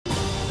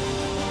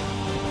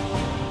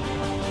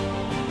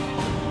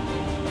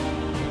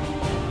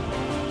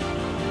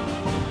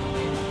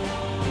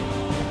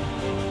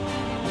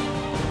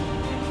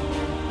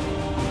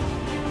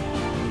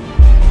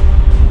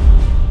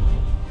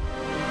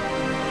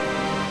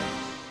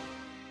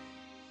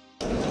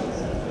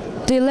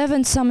The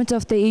 11th Summit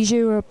of the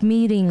Asia-Europe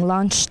meeting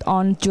launched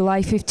on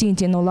July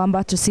 15th in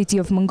Ulaanbaatar city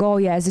of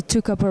Mongolia, as it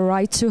took up a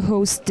right to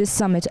host this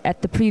summit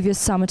at the previous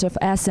summit of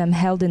ASEM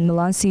held in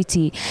Milan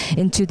city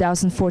in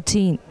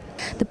 2014.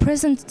 The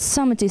present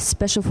summit is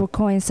special for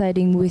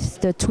coinciding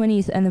with the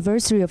 20th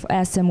anniversary of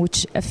ASEM,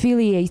 which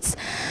affiliates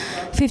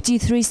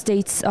 53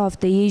 states of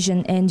the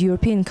Asian and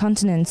European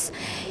continents.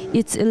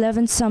 Its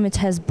 11th summit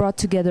has brought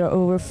together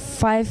over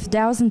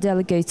 5,000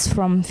 delegates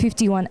from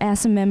 51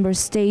 ASEM member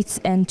states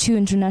and 2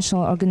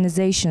 international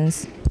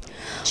organizations.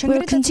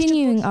 We're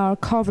continuing our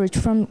coverage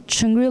from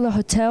Shangri-La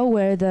Hotel,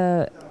 where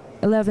the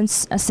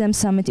 11th ASEM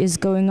Summit is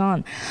going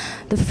on.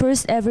 The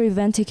first ever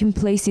event taking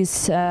place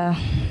is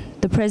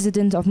the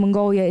President of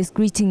Mongolia is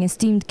greeting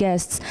esteemed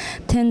guests.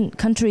 10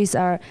 countries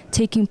are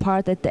taking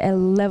part at the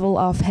level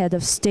of head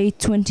of state,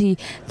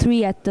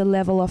 23 at the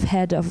level of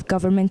head of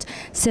government,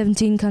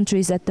 17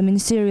 countries at the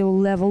ministerial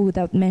level,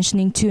 without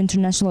mentioning 2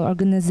 international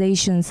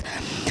organizations.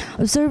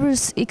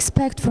 Observers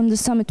expect from the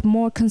summit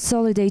more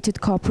consolidated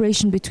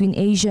cooperation between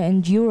Asia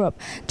and Europe,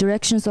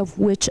 directions of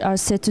which are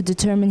set to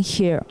determine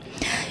here.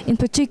 In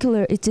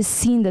particular, it is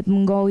seen that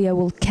Mongolia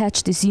will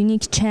catch this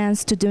unique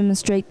chance to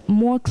demonstrate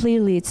more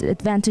clearly its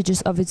advantages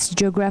of its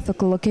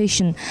geographical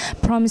location,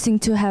 promising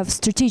to have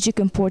strategic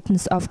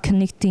importance of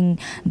connecting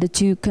the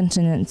 2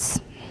 continents.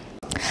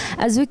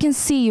 As we can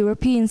see,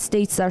 European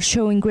states are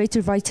showing greater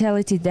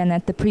vitality than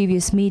at the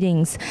previous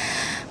meetings.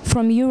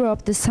 From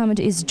Europe, the summit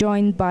is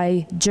joined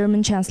by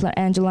German Chancellor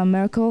Angela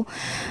Merkel,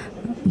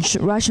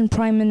 Russian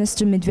Prime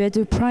Minister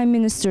Medvedev, Prime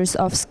Ministers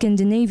of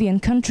Scandinavian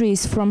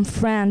countries. From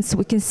France,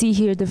 we can see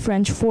here the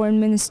French Foreign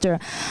Minister,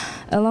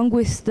 along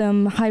with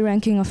them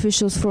high-ranking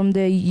officials from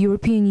the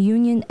European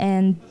Union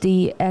and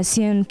the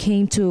ASEAN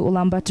came to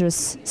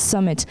Ulaanbaatar's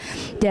summit.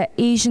 The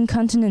Asian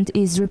continent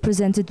is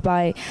represented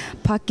by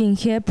Park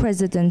Geun-hye,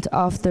 President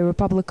of the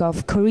Republic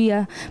of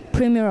Korea,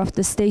 Premier of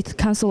the State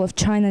Council of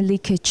China Li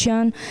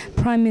Keqiang,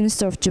 Prime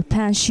Minister of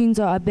Japan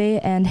Shinzo Abe,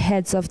 and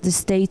heads of the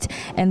state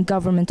and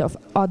government of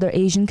other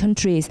Asian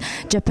countries.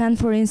 Japan,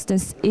 for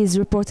instance, is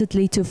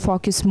reportedly to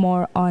focus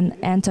more on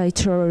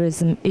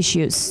anti-terrorism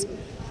issues.